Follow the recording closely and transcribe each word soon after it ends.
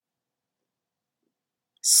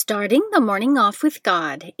Starting the morning off with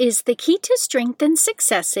God is the key to strength and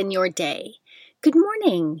success in your day. Good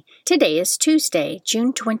morning. Today is Tuesday,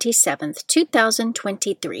 June 27th,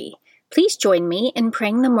 2023. Please join me in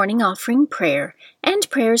praying the morning offering prayer and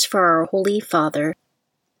prayers for our Holy Father.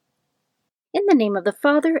 In the name of the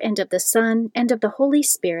Father, and of the Son, and of the Holy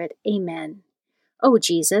Spirit, Amen. O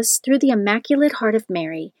Jesus, through the Immaculate Heart of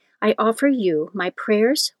Mary, I offer you my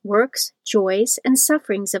prayers, works, joys, and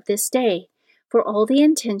sufferings of this day, for all the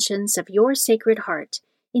intentions of your Sacred Heart,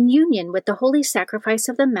 in union with the holy sacrifice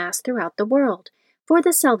of the Mass throughout the world, for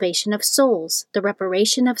the salvation of souls, the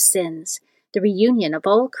reparation of sins, the reunion of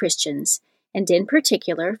all Christians, and in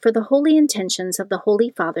particular for the holy intentions of the Holy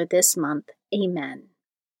Father this month. Amen.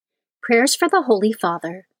 Prayers for the Holy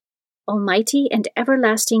Father. Almighty and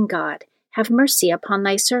everlasting God, have mercy upon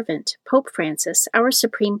thy servant, Pope Francis, our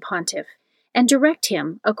Supreme Pontiff, and direct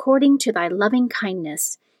him, according to thy loving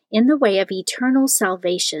kindness, in the way of eternal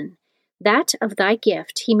salvation, that of thy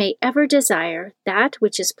gift he may ever desire that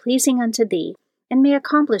which is pleasing unto thee, and may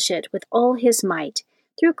accomplish it with all his might,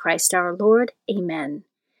 through Christ our Lord. Amen.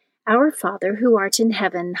 Our Father, who art in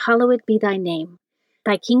heaven, hallowed be thy name.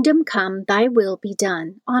 Thy kingdom come, thy will be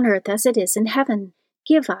done, on earth as it is in heaven.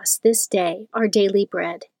 Give us this day our daily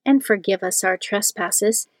bread, and forgive us our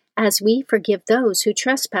trespasses, as we forgive those who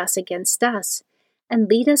trespass against us. And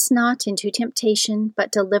lead us not into temptation,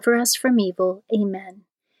 but deliver us from evil. Amen.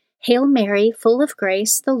 Hail Mary, full of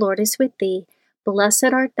grace, the Lord is with thee. Blessed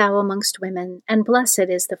art thou amongst women, and blessed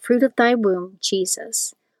is the fruit of thy womb,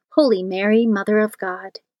 Jesus. Holy Mary, Mother of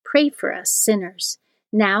God, pray for us sinners,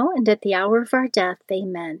 now and at the hour of our death.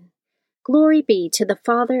 Amen. Glory be to the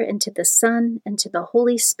Father, and to the Son, and to the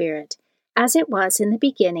Holy Spirit, as it was in the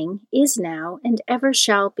beginning, is now, and ever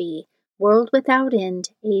shall be, world without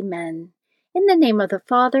end. Amen. In the name of the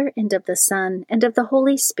Father, and of the Son, and of the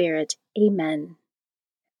Holy Spirit. Amen.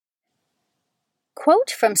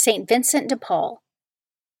 Quote from St. Vincent de Paul: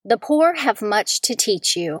 "The poor have much to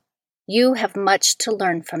teach you. You have much to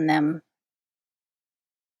learn from them."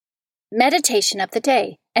 Meditation of the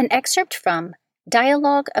Day, an excerpt from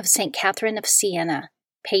Dialogue of St. Catherine of Siena,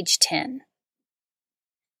 page 10.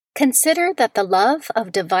 Consider that the love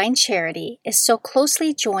of divine charity is so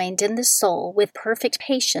closely joined in the soul with perfect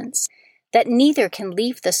patience that neither can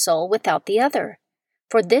leave the soul without the other.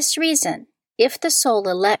 For this reason, if the soul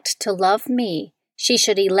elect to love me, she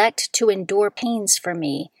should elect to endure pains for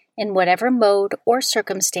me, in whatever mode or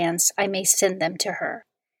circumstance I may send them to her.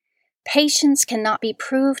 Patience cannot be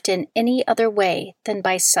proved in any other way than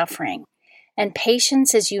by suffering, and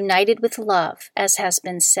patience is united with love, as has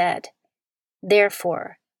been said.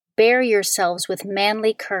 Therefore, bear yourselves with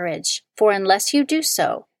manly courage, for unless you do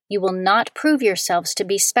so, you will not prove yourselves to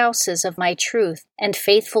be spouses of my truth and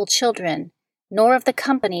faithful children, nor of the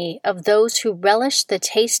company of those who relish the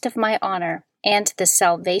taste of my honor and the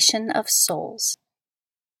salvation of souls.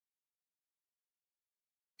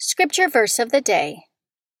 Scripture verse of the day.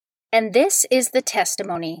 And this is the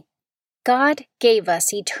testimony: God gave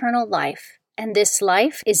us eternal life, and this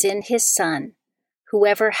life is in his Son.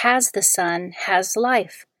 Whoever has the Son has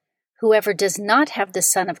life. Whoever does not have the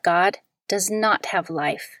Son of God does not have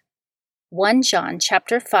life. 1 John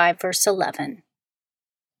chapter 5, verse 11.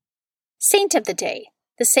 Saint of the Day.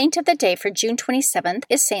 The saint of the day for June 27th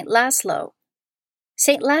is Saint Laszlo.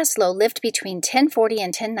 Saint Laszlo lived between 1040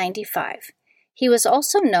 and 1095. He was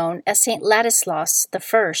also known as Saint Ladislaus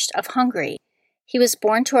I of Hungary. He was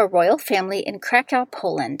born to a royal family in Krakow,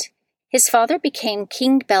 Poland. His father became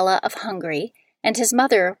King Bela of Hungary, and his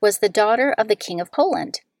mother was the daughter of the King of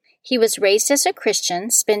Poland. He was raised as a Christian,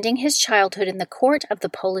 spending his childhood in the court of the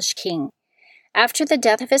Polish king. After the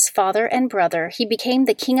death of his father and brother, he became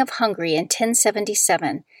the King of Hungary in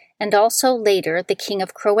 1077, and also later the King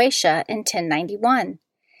of Croatia in 1091.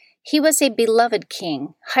 He was a beloved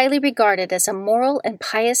king, highly regarded as a moral and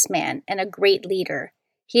pious man and a great leader.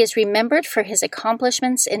 He is remembered for his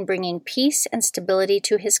accomplishments in bringing peace and stability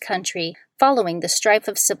to his country following the strife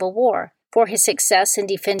of civil war, for his success in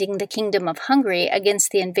defending the Kingdom of Hungary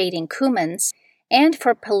against the invading Cumans, and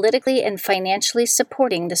for politically and financially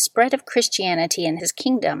supporting the spread of Christianity in his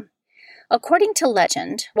kingdom. According to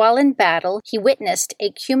legend, while in battle, he witnessed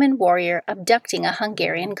a Cuman warrior abducting a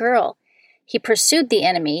Hungarian girl. He pursued the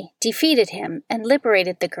enemy, defeated him, and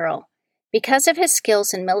liberated the girl. Because of his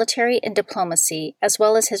skills in military and diplomacy, as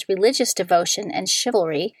well as his religious devotion and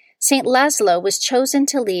chivalry, Saint Laszlo was chosen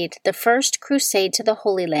to lead the first crusade to the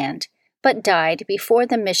Holy Land, but died before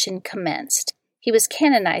the mission commenced. He was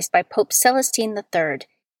canonized by Pope Celestine III.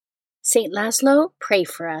 Saint Laszlo, pray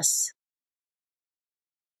for us.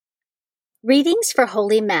 Readings for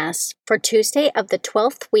Holy Mass for Tuesday of the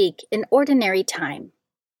 12th week in Ordinary Time.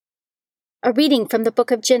 A reading from the book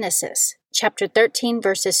of Genesis, chapter 13,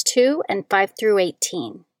 verses 2 and 5 through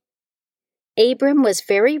 18. Abram was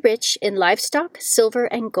very rich in livestock, silver,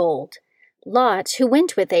 and gold. Lot, who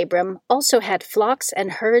went with Abram, also had flocks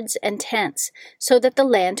and herds and tents, so that the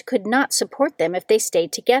land could not support them if they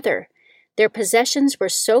stayed together. Their possessions were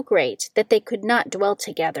so great that they could not dwell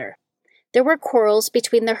together. There were quarrels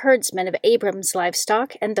between the herdsmen of Abram's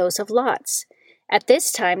livestock and those of Lot's. At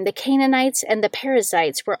this time the Canaanites and the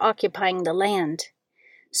Perizzites were occupying the land.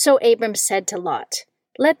 So Abram said to Lot,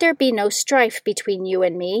 "Let there be no strife between you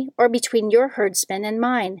and me, or between your herdsmen and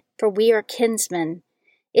mine, for we are kinsmen.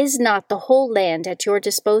 Is not the whole land at your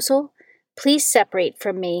disposal? Please separate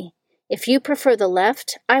from me. If you prefer the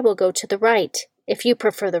left, I will go to the right. If you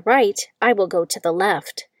prefer the right, I will go to the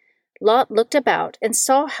left." Lot looked about and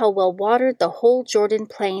saw how well watered the whole Jordan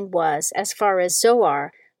plain was as far as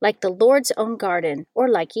Zoar, like the Lord's own garden, or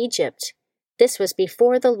like Egypt. This was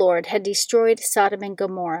before the Lord had destroyed Sodom and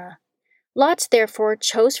Gomorrah. Lot therefore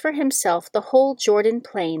chose for himself the whole Jordan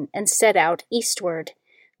plain and set out eastward.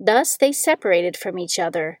 Thus they separated from each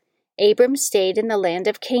other. Abram stayed in the land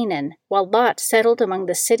of Canaan, while Lot settled among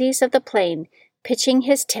the cities of the plain, pitching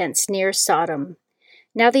his tents near Sodom.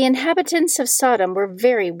 Now the inhabitants of Sodom were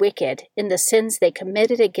very wicked in the sins they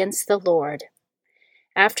committed against the Lord.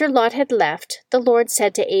 After Lot had left, the Lord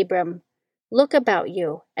said to Abram, "Look about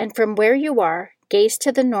you, and from where you are, gaze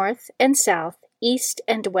to the north and south, east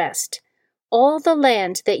and west. All the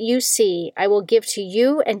land that you see I will give to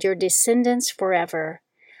you and your descendants forever.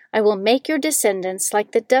 I will make your descendants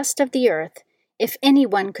like the dust of the earth. If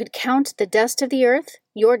anyone could count the dust of the earth,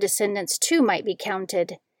 your descendants too might be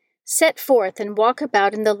counted. Set forth and walk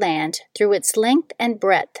about in the land through its length and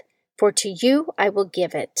breadth, for to you I will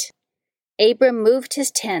give it." Abram moved his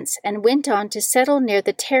tents and went on to settle near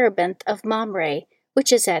the terebinth of Mamre,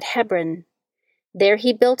 which is at Hebron. There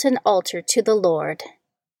he built an altar to the Lord.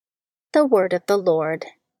 The word of the Lord.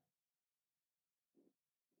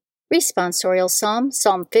 Responsorial Psalm,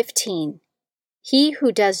 Psalm 15. He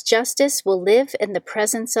who does justice will live in the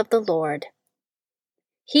presence of the Lord.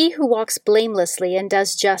 He who walks blamelessly and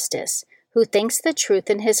does justice, who thinks the truth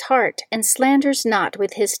in his heart and slanders not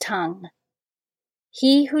with his tongue.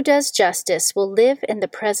 He who does justice will live in the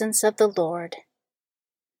presence of the Lord.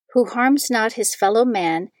 Who harms not his fellow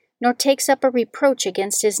man, nor takes up a reproach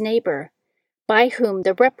against his neighbor, by whom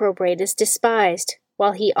the reprobate is despised,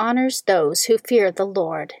 while he honors those who fear the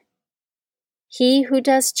Lord. He who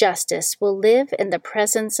does justice will live in the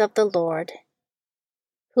presence of the Lord.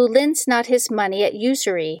 Who lends not his money at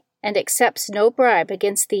usury, and accepts no bribe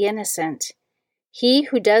against the innocent. He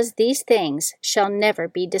who does these things shall never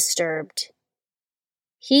be disturbed.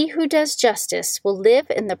 He who does justice will live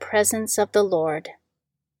in the presence of the Lord.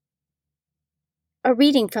 A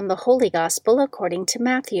reading from the Holy Gospel according to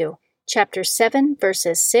Matthew, chapter 7,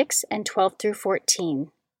 verses 6 and 12 through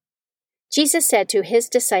 14. Jesus said to his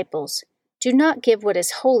disciples, "Do not give what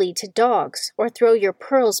is holy to dogs, or throw your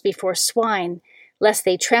pearls before swine, lest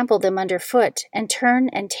they trample them underfoot and turn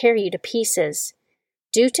and tear you to pieces.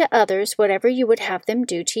 Do to others whatever you would have them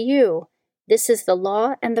do to you. This is the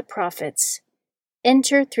law and the prophets.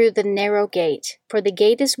 Enter through the narrow gate, for the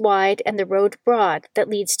gate is wide and the road broad that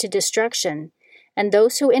leads to destruction, and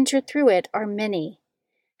those who enter through it are many.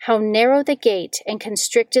 How narrow the gate and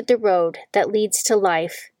constricted the road that leads to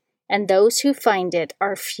life, and those who find it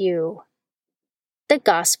are few." The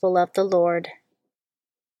Gospel of the Lord.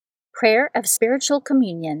 Prayer of Spiritual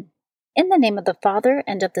Communion. In the name of the Father,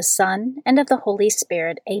 and of the Son, and of the Holy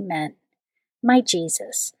Spirit. Amen. My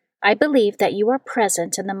Jesus, I believe that you are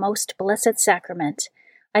present in the most blessed sacrament.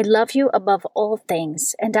 I love you above all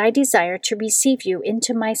things, and I desire to receive you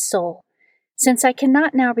into my soul. Since I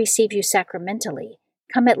cannot now receive you sacramentally,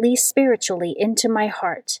 come at least spiritually into my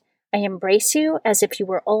heart. I embrace you as if you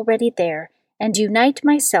were already there, and unite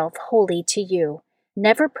myself wholly to you.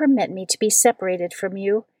 Never permit me to be separated from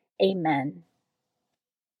you. Amen.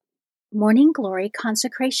 Morning Glory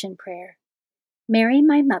Consecration Prayer. Mary,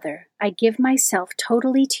 my mother, I give myself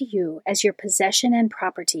totally to you as your possession and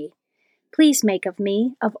property. Please make of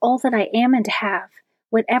me, of all that I am and have,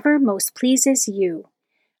 whatever most pleases you.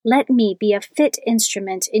 Let me be a fit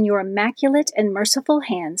instrument in your immaculate and merciful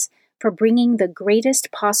hands for bringing the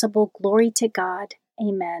greatest possible glory to God.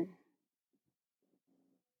 Amen.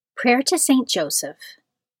 Prayer to Saint Joseph.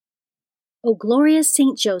 O glorious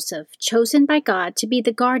Saint Joseph, chosen by God to be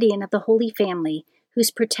the guardian of the Holy Family, whose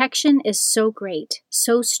protection is so great,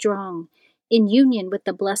 so strong, in union with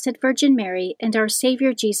the Blessed Virgin Mary and our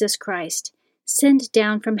Savior Jesus Christ, send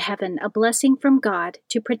down from heaven a blessing from God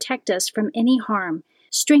to protect us from any harm,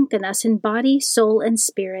 strengthen us in body, soul, and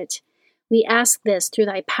spirit. We ask this through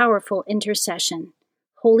thy powerful intercession.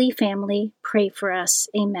 Holy Family, pray for us.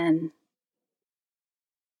 Amen.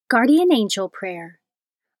 Guardian Angel Prayer.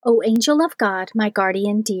 O angel of God, my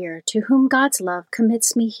guardian dear, to whom God's love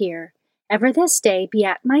commits me here, ever this day be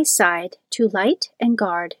at my side, to light and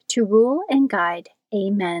guard, to rule and guide.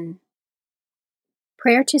 Amen.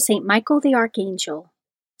 Prayer to Saint Michael the Archangel.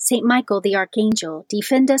 Saint Michael the Archangel,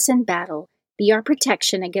 defend us in battle, be our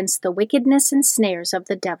protection against the wickedness and snares of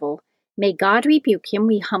the devil. May God rebuke him,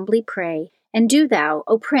 we humbly pray, and do thou,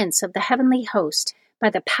 O Prince of the heavenly host, by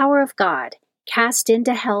the power of God, cast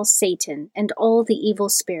into hell Satan and all the evil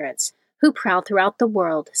spirits who prowl throughout the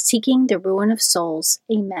world, seeking the ruin of souls.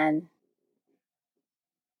 Amen.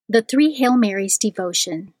 The Three Hail Marys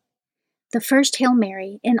Devotion. The first Hail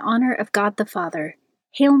Mary, in honor of God the Father.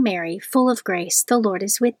 Hail Mary, full of grace, the Lord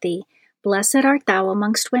is with thee. Blessed art thou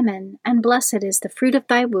amongst women, and blessed is the fruit of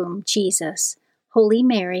thy womb, Jesus. Holy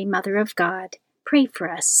Mary, Mother of God, pray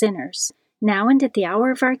for us sinners, now and at the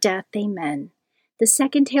hour of our death. Amen. The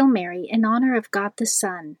second Hail Mary, in honor of God the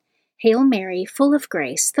Son. Hail Mary, full of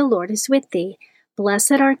grace, the Lord is with thee.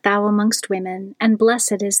 Blessed art thou amongst women, and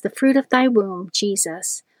blessed is the fruit of thy womb,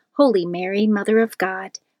 Jesus. Holy Mary, Mother of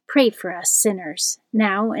God, pray for us sinners,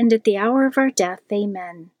 now and at the hour of our death.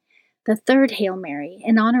 Amen. The third Hail Mary,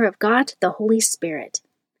 in honor of God the Holy Spirit.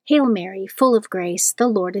 Hail Mary, full of grace, the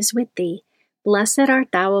Lord is with thee. Blessed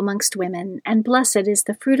art thou amongst women, and blessed is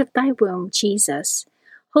the fruit of thy womb, Jesus.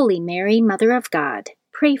 Holy Mary, Mother of God,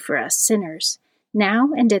 pray for us sinners,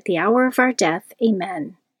 now and at the hour of our death.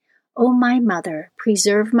 Amen. O my Mother,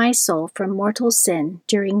 preserve my soul from mortal sin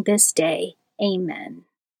during this day. Amen.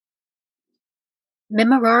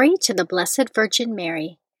 Memorare to the Blessed Virgin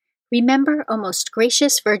Mary. Remember, O most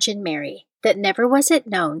gracious Virgin Mary, that never was it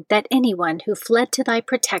known that anyone who fled to thy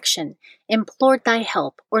protection, implored thy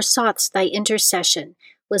help, or sought thy intercession,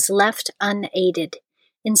 was left unaided.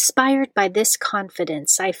 Inspired by this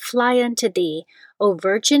confidence, I fly unto thee, O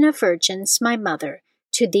Virgin of Virgins, my Mother.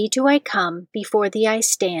 To thee do I come, before thee I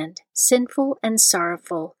stand, sinful and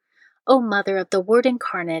sorrowful. O Mother of the Word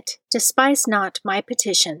incarnate, despise not my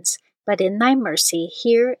petitions, but in thy mercy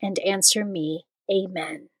hear and answer me.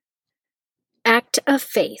 Amen. Act of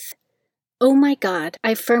Faith. O my God,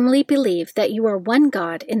 I firmly believe that you are one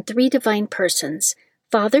God in three divine persons,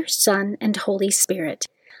 Father, Son, and Holy Spirit.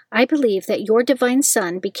 I believe that your divine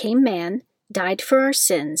Son became man, died for our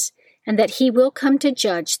sins, and that he will come to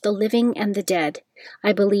judge the living and the dead.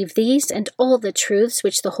 I believe these and all the truths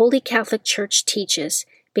which the Holy Catholic Church teaches,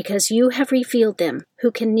 because you have revealed them, who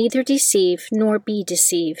can neither deceive nor be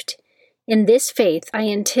deceived. In this faith I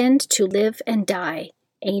intend to live and die.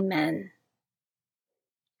 Amen.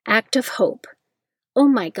 Act of Hope. O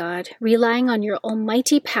my God, relying on your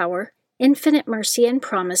almighty power, infinite mercy and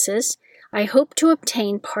promises, I hope to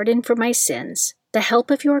obtain pardon for my sins, the help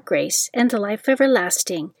of your grace, and the life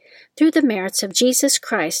everlasting, through the merits of Jesus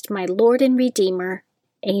Christ, my Lord and Redeemer.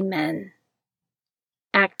 Amen.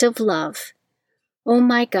 Act of Love. O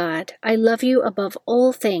my God, I love you above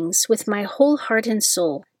all things with my whole heart and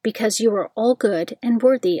soul, because you are all good and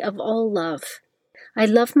worthy of all love. I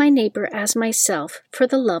love my neighbor as myself for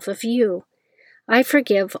the love of you. I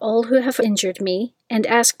forgive all who have injured me, and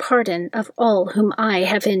ask pardon of all whom I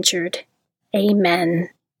have injured. Amen.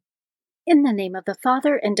 In the name of the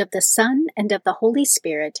Father, and of the Son, and of the Holy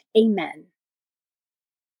Spirit. Amen.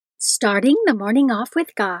 Starting the morning off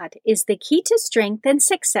with God is the key to strength and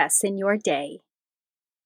success in your day.